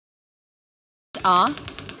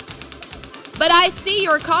But I see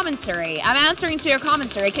your commentary. I'm answering to your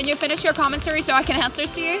commentary. Can you finish your commentary so I can answer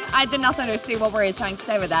to you? I did not understand what we're trying to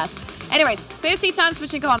say with that. Anyways, 50 times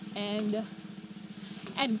Pachinko.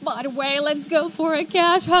 And by the way, let's go for a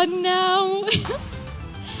cash hunt now.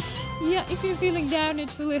 Yeah, if you're feeling down, I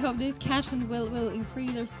truly hope this cash hunt will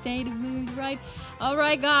increase our state of mood, right?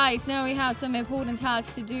 Alright guys, now we have some important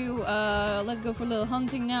tasks to do. Let's go for a little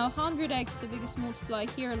hunting now. 100x, the biggest multiplier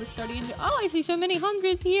here. Let's start the engine. Oh, I see so many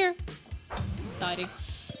hundreds here. Exciting.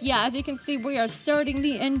 Yeah, as you can see, we are starting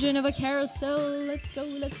the engine of a carousel. Let's go,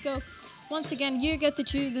 let's go. Once again, you get to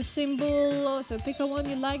choose a symbol. So pick a one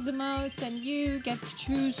you like the most, and you get to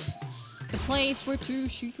choose the place where to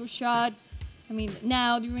shoot your shot. I mean,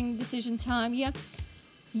 now during decision time, yeah.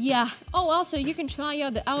 Yeah. Oh, also, you can try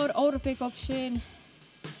out the auto pick option.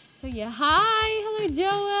 So yeah, hi, hello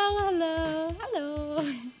Joel, hello, hello.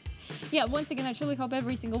 Yeah, once again, I truly hope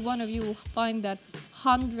every single one of you will find that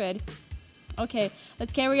 100. Okay,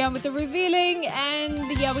 let's carry on with the revealing, and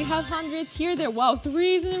yeah, we have hundreds here, there. Wow,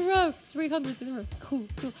 3s in a row, 300s in a row. Cool,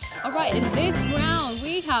 cool. All right, in this round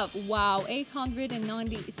we have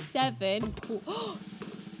 897. Cool.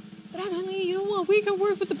 But actually, you know what? We can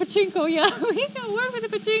work with the Pachinko. Yeah, we can work with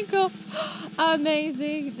the Pachinko.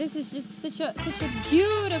 Amazing. This is just such a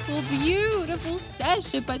beautiful, beautiful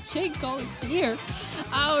session. Pachinko is here.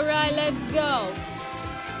 All right, let's go.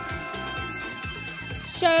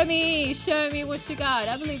 Show me what you got.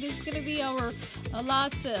 I believe this is gonna be our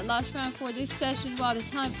last round for this session. Wow, the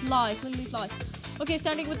time flies, literally flies. Okay,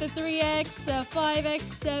 starting with the 3x, 5x,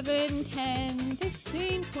 7, 10,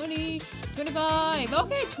 15, 20, 25.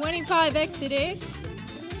 Okay, 25x it is.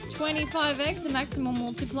 25x, the maximum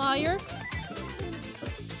multiplier.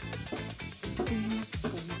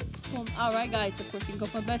 All right, guys. Of course, you can go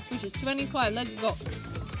for best wishes. 25. Let's go.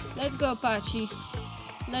 Let's go, Pachi.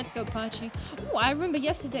 Let's go, Pachi. Oh, I remember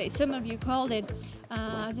yesterday some of you called it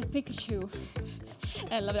the Pikachu.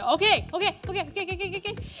 I love it. Okay. Yay!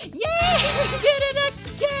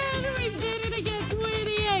 We did it again!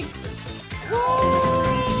 20x!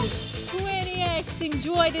 Woo! 20x!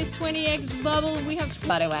 Enjoy this 20x bubble. We have...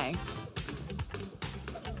 By the way.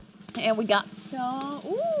 And we got some...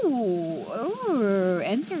 Ooh,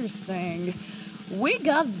 interesting. We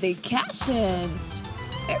got the cash-ins.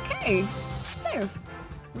 Okay, so...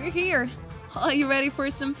 We're here. Are you ready for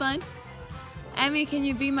some fun? Emmy, can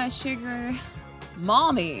you be my sugar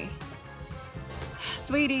mommy?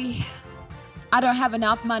 Sweetie, I don't have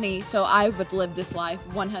enough money, so I would live this life.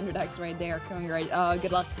 100x right there.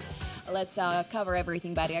 Good luck. Let's cover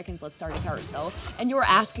everything, Betty. Let's start the carousel. And you're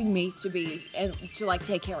asking me to like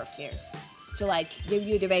take care of you, to like give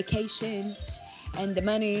you the vacations and the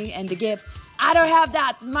money and the gifts. I don't have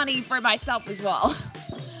that money for myself as well.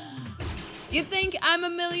 You think I'm a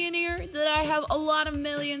millionaire? That I have a lot of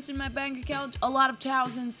millions in my bank account? A lot of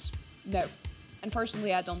thousands? No.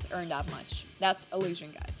 Unfortunately, I don't earn that much. That's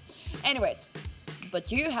illusion, guys. Anyways,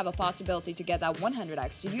 but you have a possibility to get that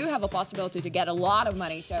 100x. So you have a possibility to get a lot of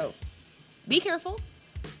money. So be careful.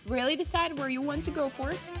 Really decide where you want to go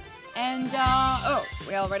for. And, oh,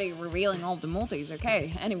 we're already revealing all the multis.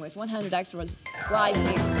 Okay. Anyways, 100x was right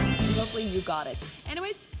here. And hopefully you got it.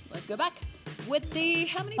 Anyways, let's go back. With the,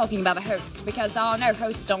 how many? Talking about the hosts, because no,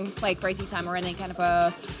 hosts don't play Crazy Time or any kind of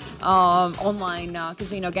a online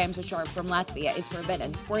casino games which are from Latvia. It's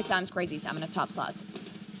forbidden. 4 times Crazy Time in a top slot.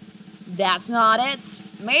 That's not it.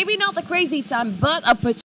 Maybe not the Crazy Time, but a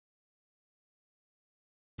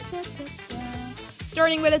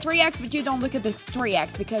starting with a 3x, but you don't look at the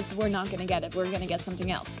 3x because we're not gonna get it. We're gonna get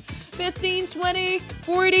something else. 15, 20,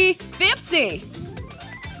 40, 50.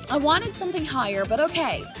 I wanted something higher, but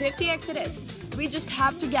okay, 50x it is. We just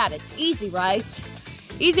have to get it. Easy, right?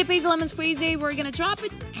 Easy peasy lemon squeezy. We're gonna drop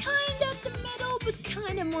it kind of the middle, but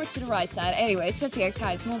kind of more to the right side. Anyways, 50x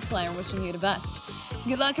highest multiplier. Wishing you the best.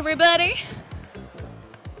 Good luck, everybody.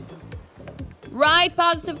 Write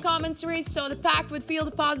positive commentary so the pack would feel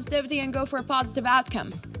the positivity and go for a positive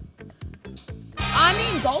outcome. I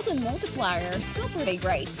mean, golden multiplier, still pretty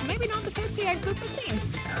great. Maybe not the 50x, but 15. And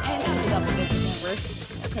that's a double-digit number.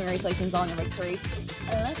 So congratulations on your victories.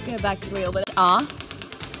 Let's go back to real bit.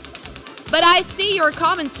 But I see your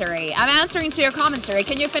commentary. I'm answering to your commentary.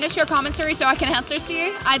 Can you finish your commentary so I can answer to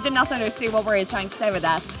you? I did not understand what we're trying to say with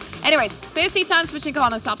that. Anyways, 50 times Pachinko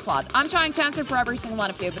on a top slot. I'm trying to answer for every single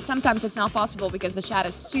one of you, but sometimes it's not possible because the chat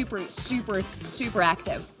is super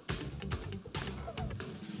active.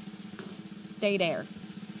 Stay there.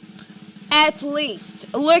 At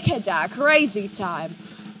least, look at that, Crazy Time.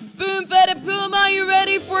 Boom, bada boom, are you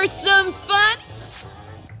ready for some fun?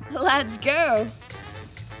 Let's go.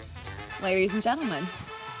 Ladies and gentlemen,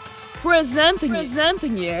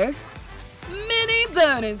 Presenting you mini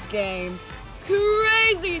bonus game.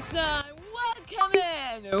 Crazy time. Welcome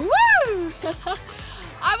in. Woo!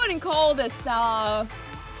 I wouldn't call this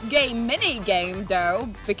mini game though,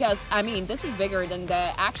 because I mean this is bigger than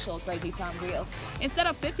the actual Crazy Time wheel. Instead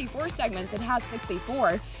of 54 segments, it has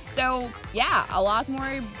 64. So yeah, a lot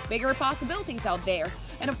more bigger possibilities out there.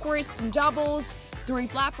 And of course, some doubles, 3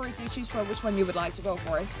 flappers. You choose for which one you would like to go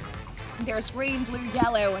for. There's green, blue,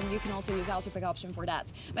 yellow, and you can also use auto pick option for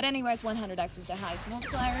that. But anyways, 100x is the highest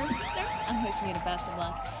multiplier, so I'm wishing you the best of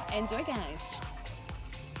luck. Enjoy, guys.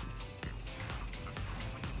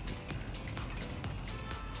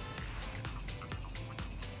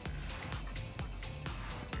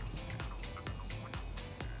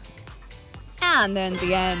 And in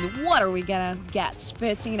the end, what are we gonna get?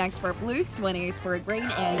 15x for blue, 20x for green,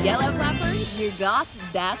 and yellow flapper. You got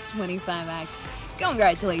that 25x.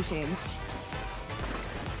 Congratulations.